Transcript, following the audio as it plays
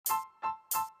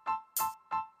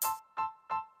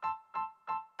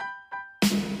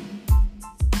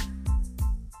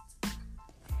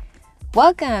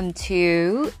Welcome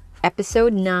to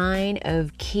episode 9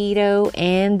 of Keto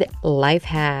and Life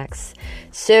Hacks.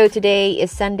 So today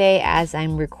is Sunday as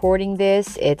I'm recording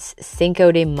this. It's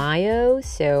Cinco de Mayo,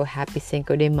 so happy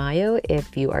Cinco de Mayo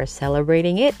if you are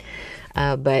celebrating it.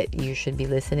 But you should be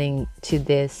listening to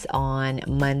this on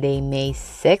Monday, May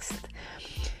 6th.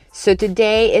 So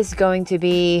today is going to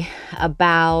be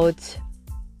about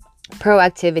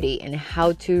proactivity and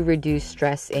how to reduce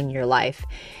stress in your life.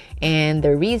 And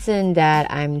the reason that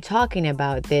I'm talking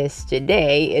about this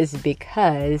today is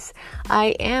because I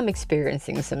am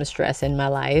experiencing some stress in my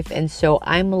life. And so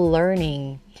I'm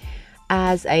learning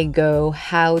as I go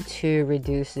how to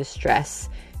reduce the stress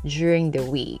during the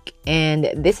week.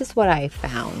 And this is what I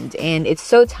found. And it's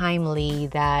so timely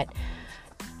that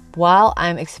while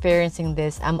I'm experiencing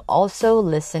this, I'm also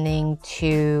listening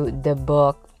to the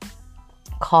book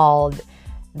called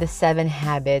The 7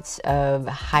 Habits of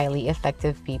Highly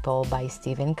Effective People by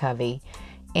Stephen Covey.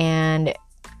 And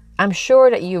I'm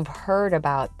sure that you've heard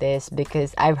about this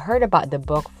because I've heard about the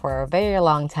book for a very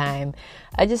long time.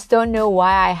 I just don't know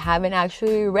why I haven't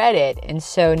actually read it. And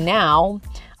so now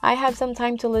I have some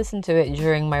time to listen to it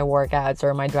during my workouts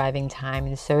or my driving time.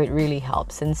 And so it really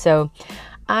helps. And so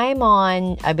I'm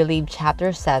on, I believe,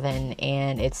 chapter 7,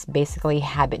 and it's basically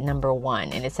habit number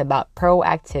 1, and it's about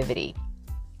proactivity.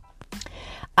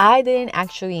 I didn't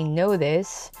actually know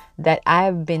this, that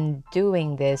I've been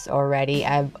doing this already.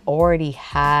 I've already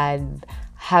have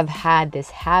had this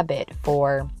habit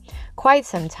for quite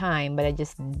some time, but I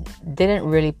just didn't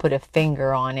really put a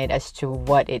finger on it as to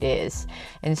what it is.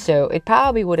 And so it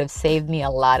probably would have saved me a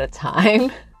lot of time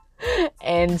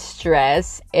and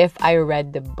stress if I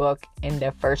read the book in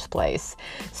the first place.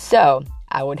 So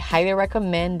I would highly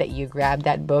recommend that you grab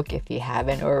that book if you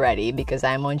haven't already, because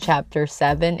I'm on chapter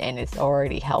 7 and it's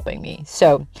already helping me.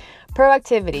 So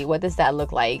proactivity, what does that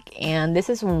look like? And this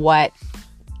is what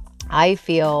I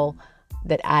feel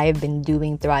that I've been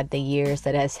doing throughout the years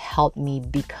that has helped me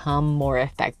become more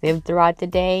effective throughout the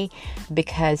day.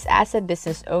 Because as a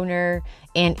business owner,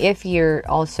 and if you're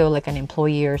also like an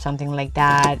employee or something like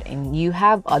that, and you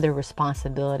have other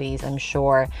responsibilities, I'm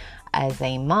sure, as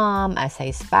a mom, as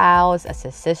a spouse, as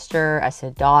a sister, as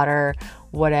a daughter,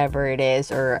 whatever it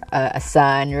is, or a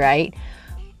son, right?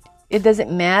 It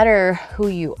doesn't matter who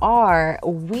you are.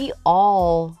 We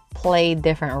all play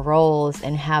different roles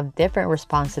and have different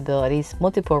responsibilities,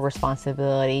 multiple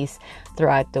responsibilities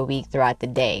throughout the week, throughout the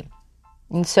day.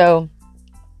 And so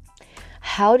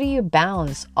how do you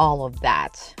balance all of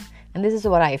that? And this is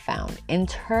what I found. In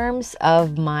terms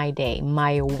of my day,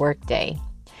 my work day,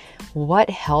 what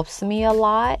helps me a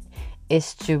lot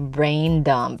is to brain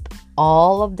dump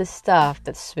all of the stuff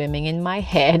that's swimming in my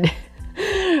head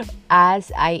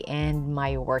as I end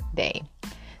my work day.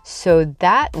 So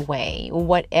that way,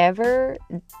 whatever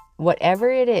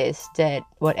it is, that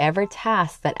whatever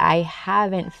task that I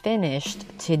haven't finished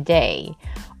today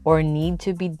or need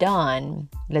to be done,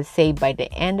 let's say by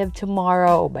the end of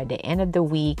tomorrow or by the end of the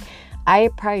week, I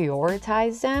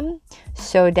prioritize them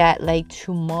so that like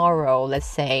tomorrow, let's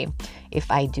say, if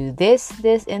I do this,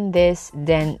 and this,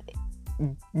 then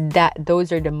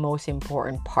those are the most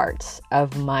important parts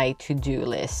of my to-do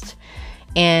list.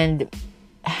 And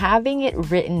having it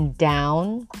written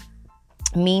down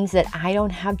means that I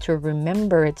don't have to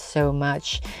remember it so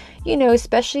much,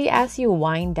 especially as you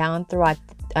wind down throughout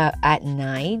at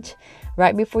night.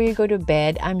 Right before you go to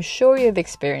bed, I'm sure you've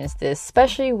experienced this,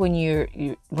 especially when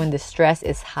when the stress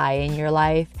is high in your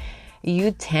life.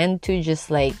 You tend to just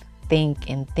like think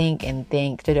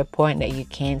to the point that you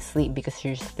can't sleep because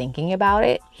you're just thinking about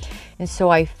it. And so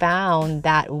I found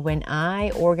that when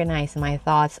I organize my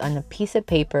thoughts on a piece of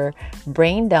paper,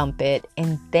 brain dump it,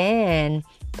 and then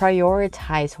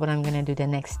prioritize what I'm going to do the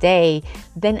next day,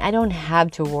 then I don't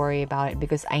have to worry about it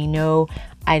because I know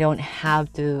I don't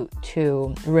have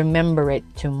to remember it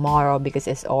tomorrow because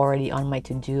it's already on my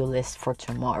to-do list for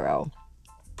tomorrow.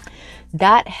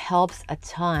 That helps a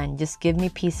ton. Just give me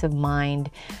peace of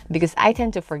mind because I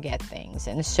tend to forget things.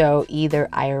 And so either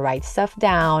I write stuff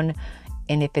down,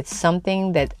 and if it's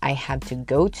something that I have to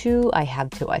go to, I have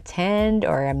to attend,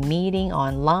 or a meeting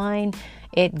online,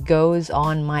 it goes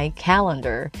on my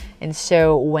calendar. And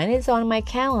so when it's on my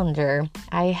calendar,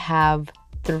 I have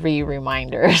 3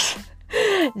 reminders.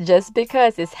 Just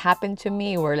because it's happened to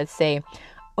me where, let's say,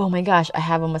 oh my gosh, I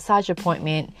have a massage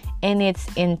appointment and it's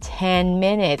in 10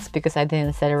 minutes because I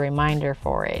didn't set a reminder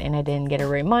for it and I didn't get a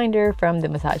reminder from the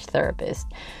massage therapist.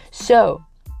 So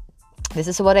this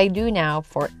is what I do now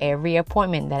for every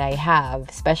appointment that I have,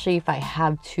 especially if I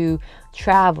have to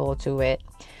travel to it.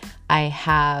 I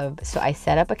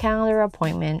set up a calendar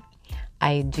appointment.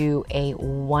 I do a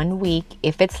 1 week.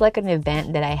 If it's like an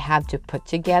event that I have to put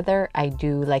together, I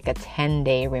do like a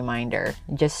 10-day reminder,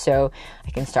 just so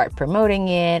I can start promoting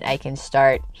it. I can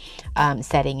start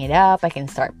setting it up. I can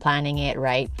start planning it,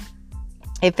 right?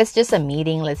 If it's just a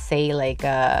meeting, let's say like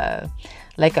a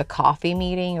coffee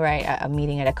meeting, right? A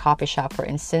meeting at a coffee shop, for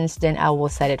instance, then I will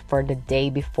set it for the day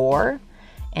before,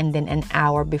 and then an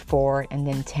hour before, and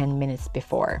then 10 minutes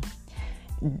before.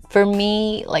 For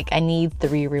me, like, I need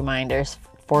 3 reminders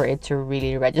for it to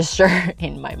really register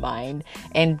in my mind,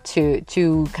 and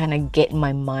to kind of get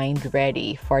my mind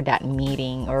ready for that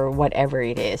meeting or whatever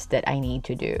it is that I need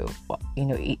to do. You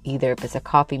know, either if it's a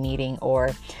coffee meeting or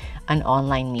an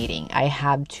online meeting, I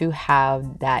have to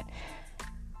have that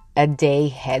a day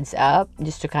heads up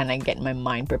just to kind of get my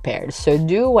mind prepared. So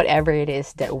do whatever it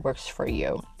is that works for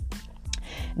you.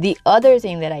 The other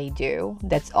thing that I do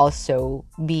that's also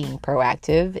being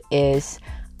proactive is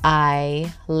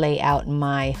I lay out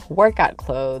my workout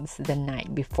clothes the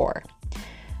night before.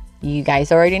 You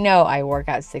guys already know I work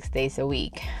out 6 days a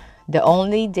week. The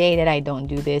only day that I don't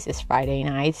do this is Friday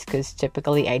nights, because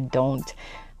typically I don't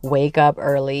wake up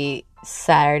early.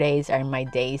 Saturdays are my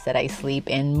days that I sleep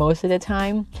in most of the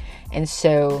time, and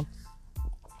so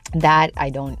that I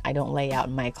don't lay out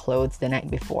my clothes the night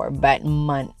before. But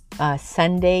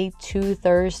Sunday to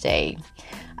Thursday,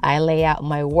 I lay out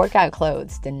my workout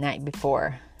clothes the night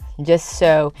before, just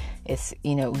so it's,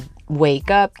 wake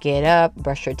up, get up,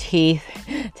 brush your teeth,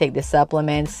 take the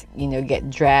supplements, get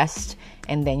dressed,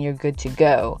 and then you're good to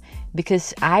go.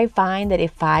 Because I find that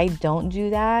if I don't do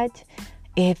that,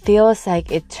 it feels like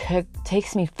it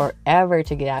takes me forever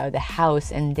to get out of the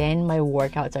house, and then my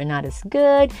workouts are not as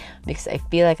good because I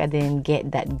feel like I didn't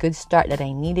get that good start that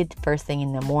I needed first thing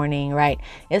in the morning, right?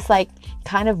 It's like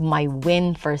kind of my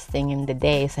win first thing in the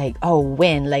day. It's like, oh,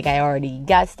 win, like I already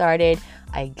got started,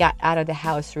 I got out of the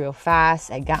house real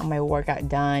fast, I got my workout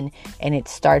done, and it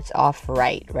starts off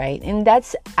right? And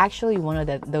that's actually one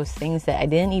of those things that I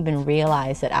didn't even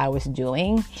realize that I was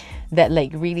doing, that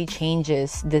like really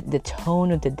changes the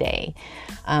tone of the day.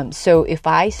 So if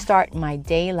I start my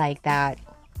day like that,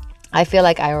 I feel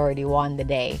like I already won the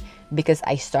day because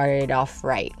I started it off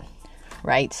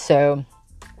right? So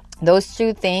those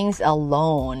 2 things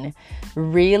alone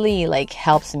really like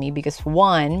helps me, because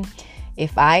one,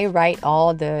 if I write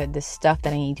all the stuff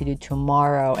that I need to do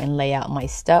tomorrow and lay out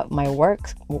my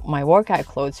workout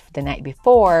clothes for the night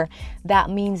before, that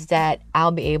means that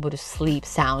I'll be able to sleep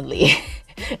soundly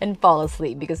and fall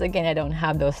asleep, because again, I don't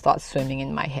have those thoughts swimming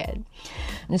in my head.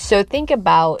 And so think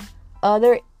about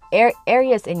other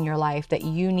areas in your life that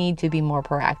you need to be more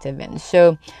proactive in.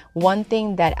 So one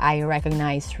thing that I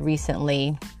recognized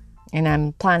recently, and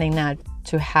I'm planning not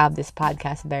to have this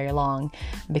podcast very long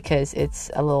because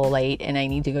it's a little late and I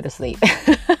need to go to sleep.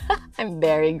 I'm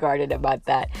very guarded about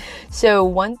that. So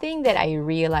one thing that I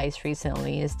realized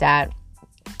recently is that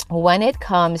when it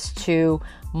comes to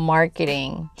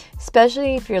marketing,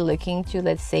 especially if you're looking to,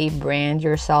 let's say, brand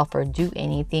yourself or do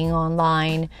anything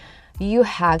online, you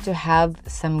have to have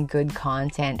some good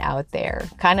content out there,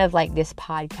 kind of like this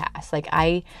podcast. Like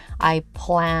I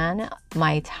plan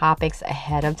my topics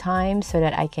ahead of time so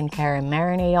that I can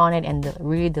marinate on it and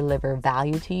really deliver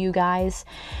value to you guys.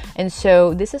 And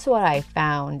so this is what I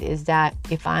found, is that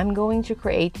if I'm going to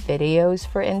create videos,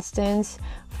 for instance,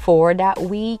 for that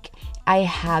week, I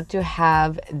have to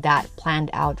have that planned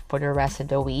out for the rest of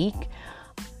the week.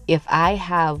 If I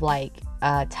have like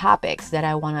topics that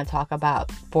I want to talk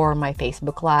about for my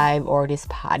Facebook Live or this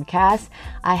podcast,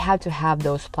 I have to have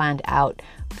those planned out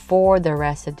for the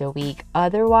rest of the week.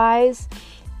 Otherwise,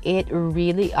 it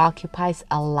really occupies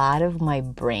a lot of my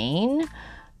brain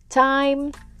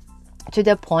time to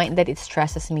the point that it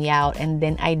stresses me out, and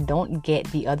then I don't get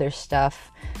the other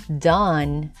stuff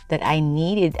done that I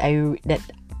needed, that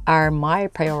are my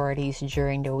priorities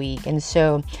during the week. And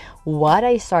so what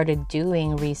I started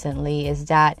doing recently is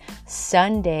that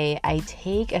Sunday I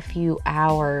take a few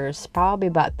hours, probably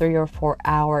about 3 or 4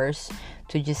 hours,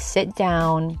 to just sit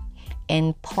down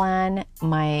and plan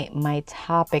my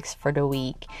topics for the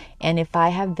week. And if I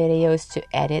have videos to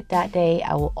edit that day,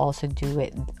 I will also do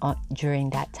it during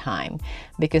that time,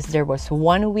 because there was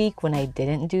 1 week when I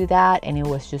didn't do that, and it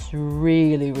was just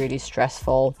really, really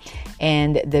stressful,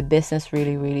 and the business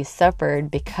really, really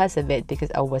suffered because of it,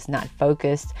 because I was not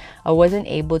focused. I wasn't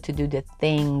able to do the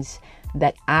things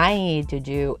that I need to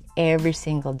do every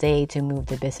single day to move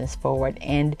the business forward,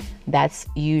 and that's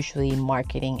usually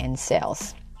marketing and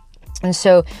sales. And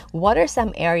so what are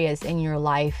some areas in your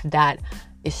life that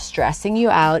is stressing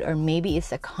you out, or maybe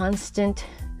it's a constant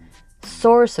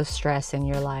source of stress in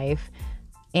your life?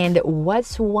 And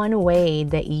what's one way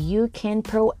that you can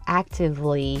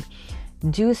proactively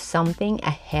do something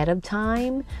ahead of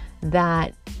time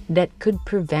that could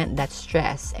prevent that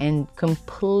stress and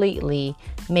completely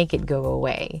make it go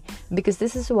away? Because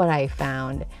this is what I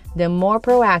found. The more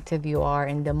proactive you are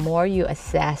and the more you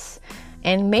assess,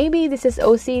 and maybe this is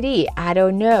OCD, I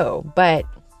don't know, but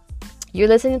you're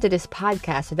listening to this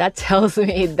podcast, so that tells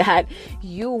me that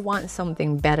you want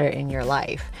something better in your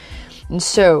life. And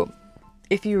so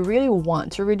if you really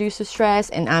want to reduce the stress,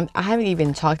 and I haven't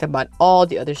even talked about all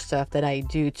the other stuff that I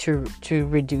do to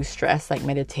reduce stress, like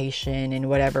meditation and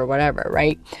whatever,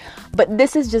 right? But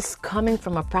this is just coming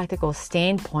from a practical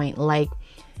standpoint, like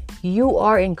you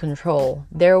are in control.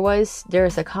 There's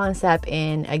a concept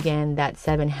in, again, that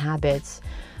 7 Habits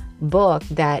book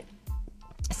that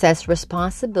says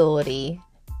responsibility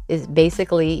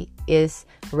is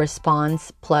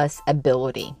response plus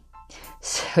ability.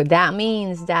 So that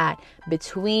means that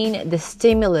between the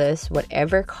stimulus,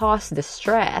 whatever caused the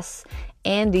stress,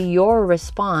 and your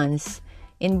response,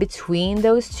 in between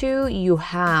those two, you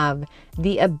have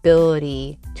the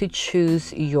ability to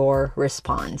choose your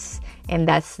response. And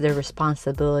that's the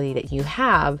responsibility that you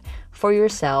have for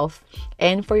yourself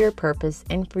and for your purpose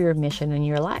and for your mission in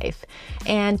your life.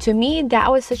 And to me,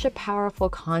 that was such a powerful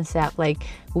concept. Like,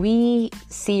 we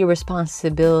see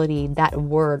responsibility, that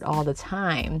word, all the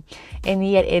time. And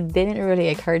yet it didn't really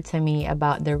occur to me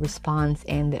about the response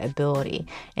and the ability.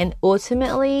 And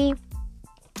ultimately,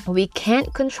 we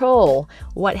can't control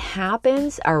what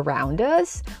happens around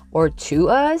us or to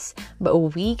us, but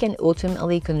we can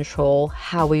ultimately control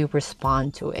how we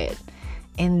respond to it.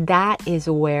 And that is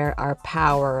where our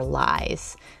power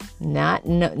lies.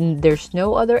 There's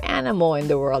no other animal in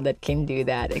the world that can do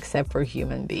that except for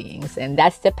human beings. And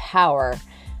that's the power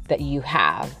that you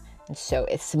have. And so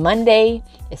it's Monday.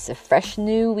 It's a fresh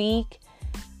new week.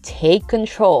 Take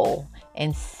control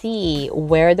and see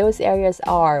where those areas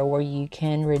are where you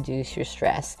can reduce your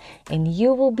stress. And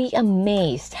you will be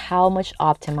amazed how much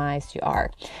optimized you are.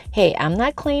 Hey, I'm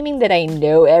not claiming that I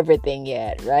know everything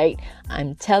yet, right?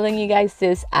 I'm telling you guys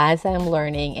this as I'm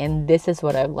learning, and this is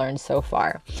what I've learned so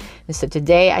far. And so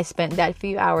today I spent that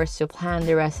few hours to plan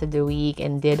the rest of the week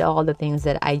and did all the things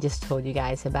that I just told you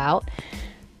guys about.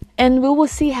 And we will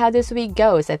see how this week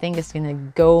goes. I think it's going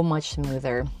to go much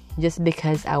smoother just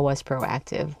because I was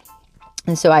proactive.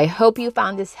 And so I hope you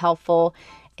found this helpful,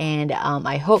 and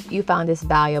I hope you found this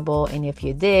valuable. And if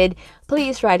you did,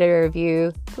 please write a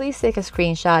review. Please take a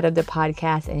screenshot of the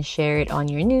podcast and share it on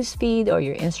your newsfeed or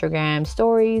your Instagram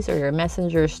stories or your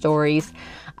Messenger stories.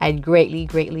 I'd greatly,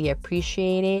 greatly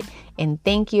appreciate it. And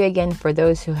thank you again for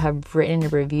those who have written a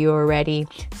review already,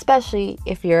 especially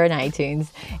if you're on iTunes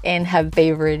and have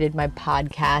favorited my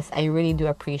podcast. I really do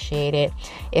appreciate it.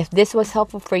 If this was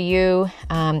helpful for you,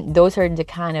 those are the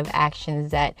kind of actions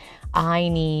that I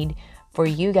need for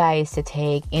you guys to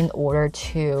take in order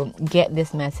to get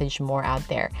this message more out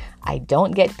there. I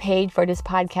don't get paid for this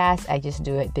podcast. I just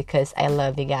do it because I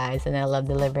love you guys and I love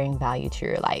delivering value to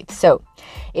your life. So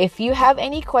if you have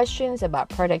any questions about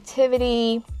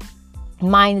productivity,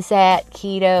 mindset,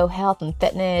 keto, health and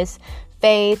fitness,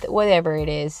 faith, whatever it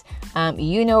is,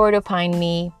 you know where to find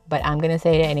me, but I'm going to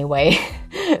say it anyway.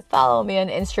 Follow me on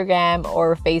Instagram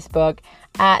or Facebook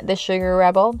at The Sugar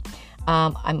Rebel.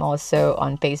 I'm also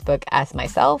on Facebook as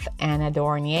myself, Anna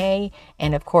Dornier.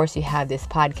 And of course, you have this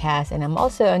podcast. And I'm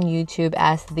also on YouTube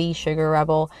as The Sugar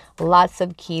Rebel. Lots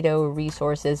of keto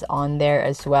resources on there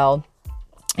as well.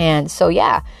 And so,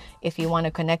 yeah, if you want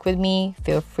to connect with me,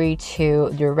 feel free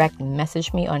to direct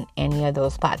message me on any of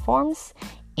those platforms.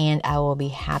 And I will be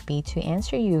happy to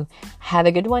answer you. Have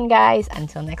a good one, guys.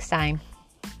 Until next time.